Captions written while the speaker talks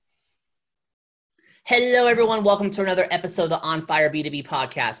Hello, everyone. Welcome to another episode of the On Fire B2B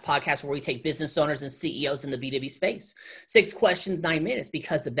podcast where we take business owners and CEOs in the B2B space. 6 questions, 9 minutes,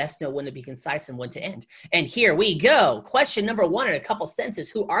 because the best know when to be concise and when to end. And here we go. Question number 1 in a couple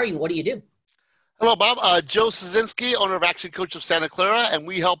sentences. Who are you? What do you do? Hello, Bob. Joe Szynski, owner of Action Coach of Santa Clara, and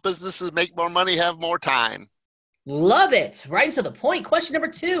we help businesses make more money, have more time. Love it. Right to the point. Question number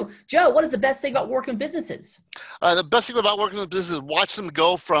 2. Joe, what is the best thing about working businesses? The best thing about working in business is watch them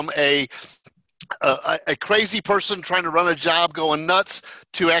go from a crazy person trying to run a job going nuts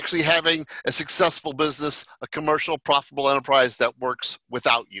to actually having a successful business, a commercial, profitable enterprise that works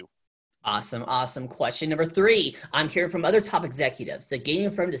without you. Awesome. Question number 3. I'm hearing from other top executives that getting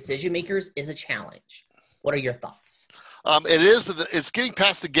from decision makers is a challenge. What are your thoughts? It is, but it's getting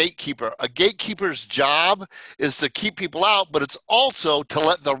past the gatekeeper. A gatekeeper's job is to keep people out, but it's also to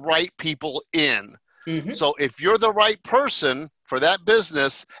let the right people in. Mm-hmm. So if you're the right person for that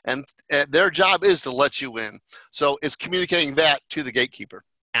business, and their job is to let you in. So it's communicating that to the gatekeeper.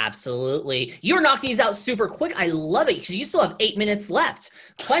 Absolutely. You're knocking these out super quick. I love it because you still have 8 minutes left.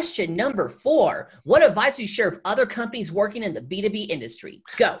 Question number 4. What advice do you share with other companies working in the B2B industry?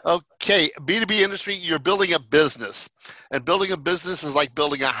 Go. Okay. B2B industry, you're building a business. And building a business is like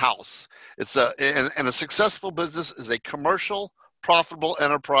building a house. And a successful business is a commercial, profitable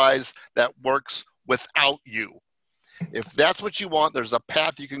enterprise that works without you. If that's what you want, there's a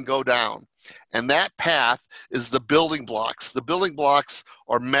path you can go down. And that path is the building blocks. The building blocks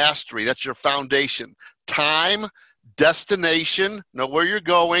are mastery. That's your foundation. Time, destination, know where you're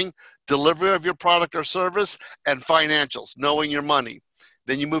going, delivery of your product or service, and financials, knowing your money.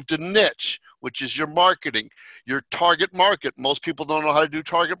 Then you move to niche, which is your marketing, your target market. Most people don't know how to do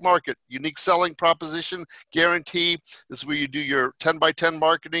target market. Unique selling proposition, guarantee. This is where you do your 10 by 10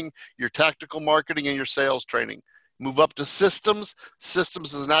 marketing, your tactical marketing, and your sales training. Move up to systems.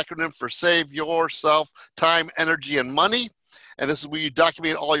 Systems is an acronym for save yourself time, energy, and money. And this is where you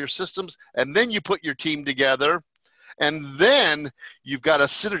document all your systems. And then you put your team together. And then you've got a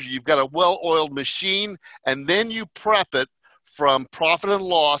synergy. You've got a well-oiled machine. And then you prep it from profit and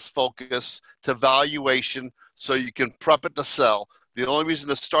loss focus to valuation so you can prep it to sell. The only reason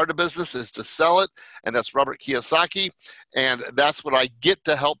to start a business is to sell it. And that's Robert Kiyosaki. And that's what I get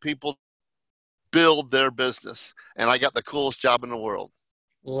to help people build their business. And I got the coolest job in the world.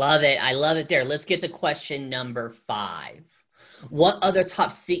 Love it. I love it there. Let's get to question number 5. What other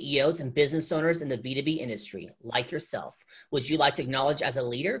top CEOs and business owners in the B2B industry, like yourself, would you like to acknowledge as a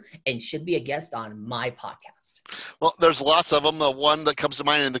leader and should be a guest on my podcast? Well, there's lots of them. The one that comes to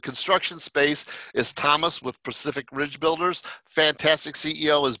mind in the construction space is Thomas with Pacific Ridge Builders. Fantastic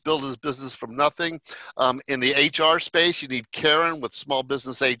CEO, has built his business from nothing. In the HR space, you need Karen with Small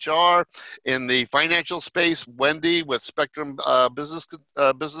Business HR. In the financial space, Wendy with Spectrum Business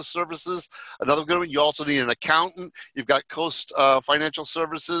Services. Another good one, you also need an accountant. You've got Coast Financial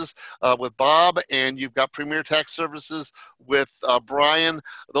Services with Bob, and you've got Premier Tax Services with Brian.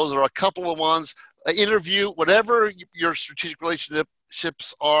 Those are a couple of ones. Interview, whatever your strategic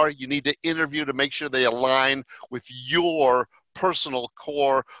relationships are, you need to interview to make sure they align with your personal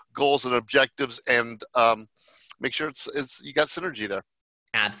core goals and objectives, and make sure it's you got synergy there.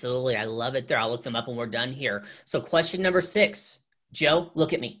 Absolutely. I love it there. I'll look them up when we're done here. So question number 6, Joe,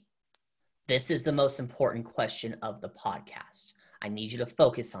 look at me. This is the most important question of the podcast. I need you to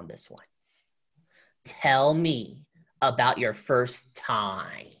focus on this one. Tell me about your first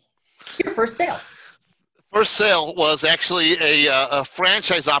time. Your first sale. First sale was actually a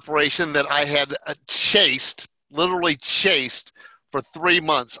franchise operation that I had literally chased for 3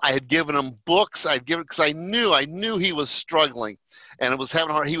 months. I had given him books. Because I knew he was struggling and it was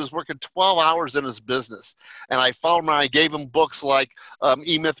having hard. He was working 12 hours in his business. And I followed him and I gave him books like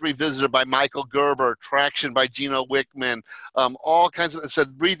E-Myth Revisited by Michael Gerber, Traction by Gino Wickman, all kinds of, and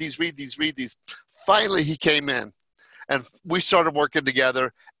said, read these. Finally, he came in. And we started working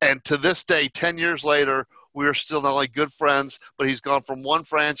together. And to this day, 10 years later, we are still not only good friends, but he's gone from 1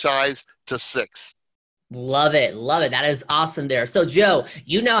 franchise to 6. Love it. That is awesome there. So, Joe,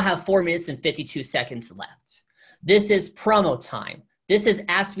 you now have 4 minutes and 52 seconds left. This is promo time. This is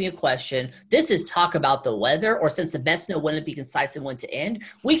ask me a question. This is talk about the weather, or since the best know when to be concise and when to end,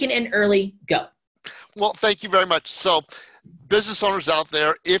 we can end early. Go. Well, thank you very much. So, business owners out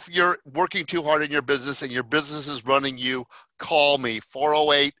there, if you're working too hard in your business and your business is running you, call me,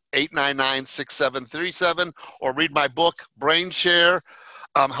 408-899-6737, or read my book, Brain Share,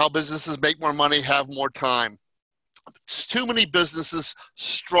 How Businesses Make More Money, Have More Time. Too many businesses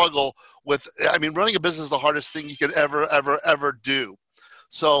struggle with, running a business is the hardest thing you could ever do.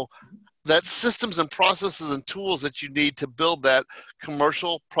 So that systems and processes and tools that you need to build that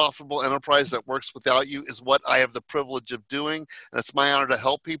commercial, profitable enterprise that works without you is what I have the privilege of doing. And it's my honor to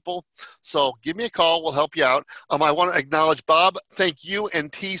help people. So give me a call. We'll help you out. I want to acknowledge Bob. Thank you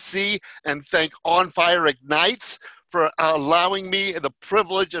and TC, and thank On Fire Ignites for allowing me the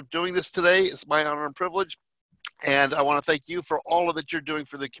privilege of doing this today. It's my honor and privilege. And I want to thank you for all of that you're doing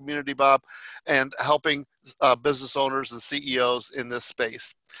for the community, Bob, and helping business owners and CEOs in this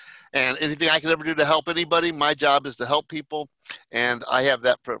space. And anything I can ever do to help anybody, my job is to help people, and I have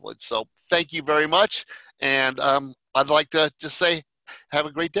that privilege. So thank you very much. And I'd like to just say, have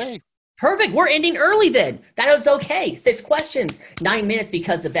a great day. Perfect. We're ending early then. That was okay. 6 questions, 9 minutes,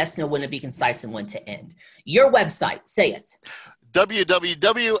 because the best know when to be concise and when to end. Your website, say it.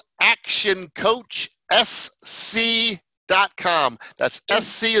 www.actioncoachsc.com. That's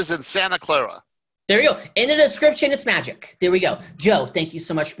SC as in Santa Clara. There you go. In the description, it's magic. There we go. Joe, thank you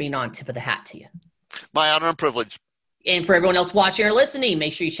so much for being on. Tip of the hat to you. My honor and privilege. And for everyone else watching or listening,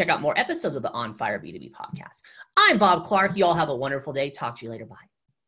 make sure you check out more episodes of the On Fire B2B podcast. I'm Bob Clark. You all have a wonderful day. Talk to you later. Bye.